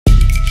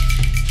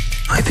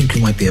I think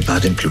you might be a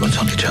bad influence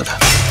on each other.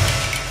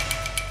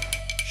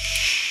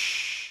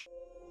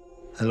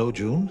 Hello,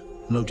 June.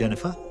 Hello,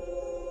 Jennifer.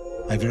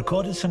 I've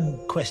recorded some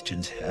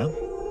questions here,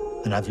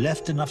 and I've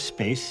left enough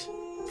space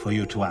for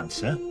you to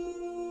answer.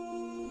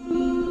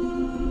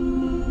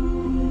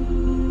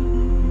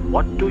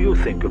 What do you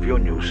think of your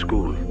new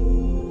school?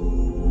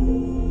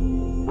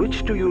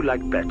 Which do you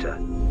like better?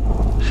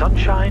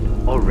 Sunshine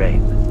or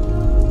rain?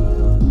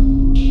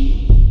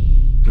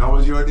 How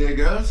was your day,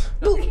 girls?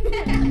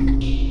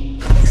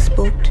 He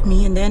spoke to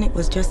me and then it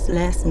was just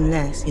less and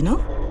less, you know?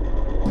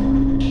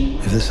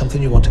 If there's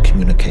something you want to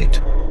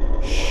communicate,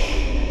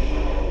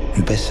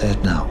 you best say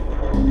it now.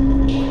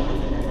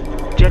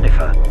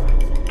 Jennifer,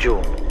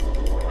 June,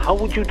 how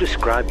would you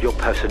describe your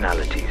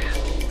personalities?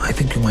 I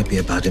think you might be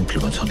a bad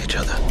influence on each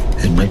other.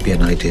 It might be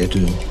an idea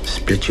to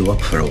split you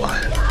up for a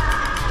while.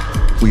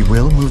 We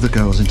will move the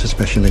girls into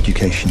special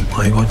education.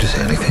 Are you going to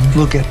say anything?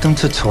 We'll get them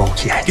to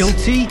talk, yes.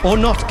 Guilty or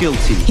not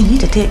guilty? You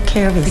need to take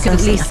care of You his can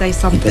at least say You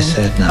something. best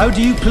say it now. How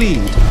do you plead?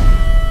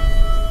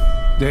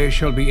 They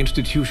shall be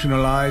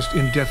institutionalized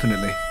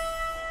indefinitely.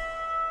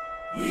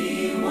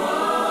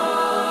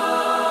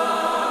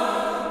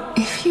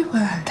 If you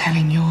were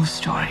telling your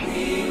story,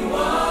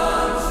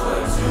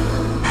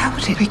 how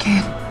would it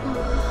begin?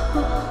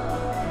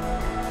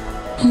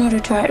 In order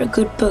to write a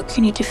good book,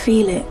 you need to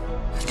feel it.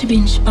 You have to be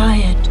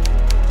inspired.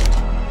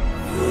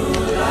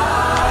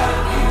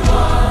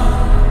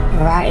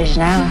 Right is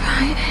now.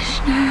 Right is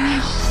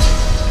now.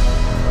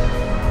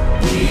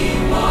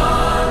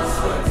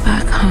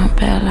 I can't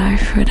bear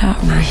life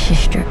without My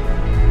sister.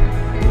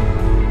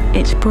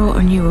 It's brought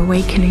a new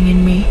awakening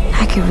in me.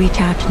 I could reach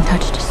out and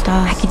touch the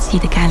stars. I could see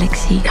the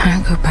galaxy.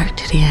 Can't go back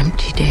to the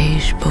empty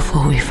days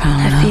before we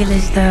found I love. feel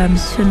as though I'm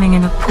swimming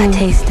in a pool. I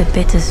taste the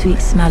bittersweet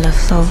smell of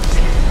salt.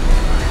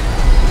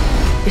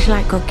 It's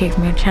like God gave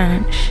me a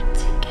chance.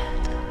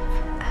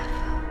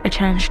 A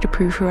chance to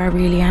prove who I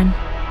really am.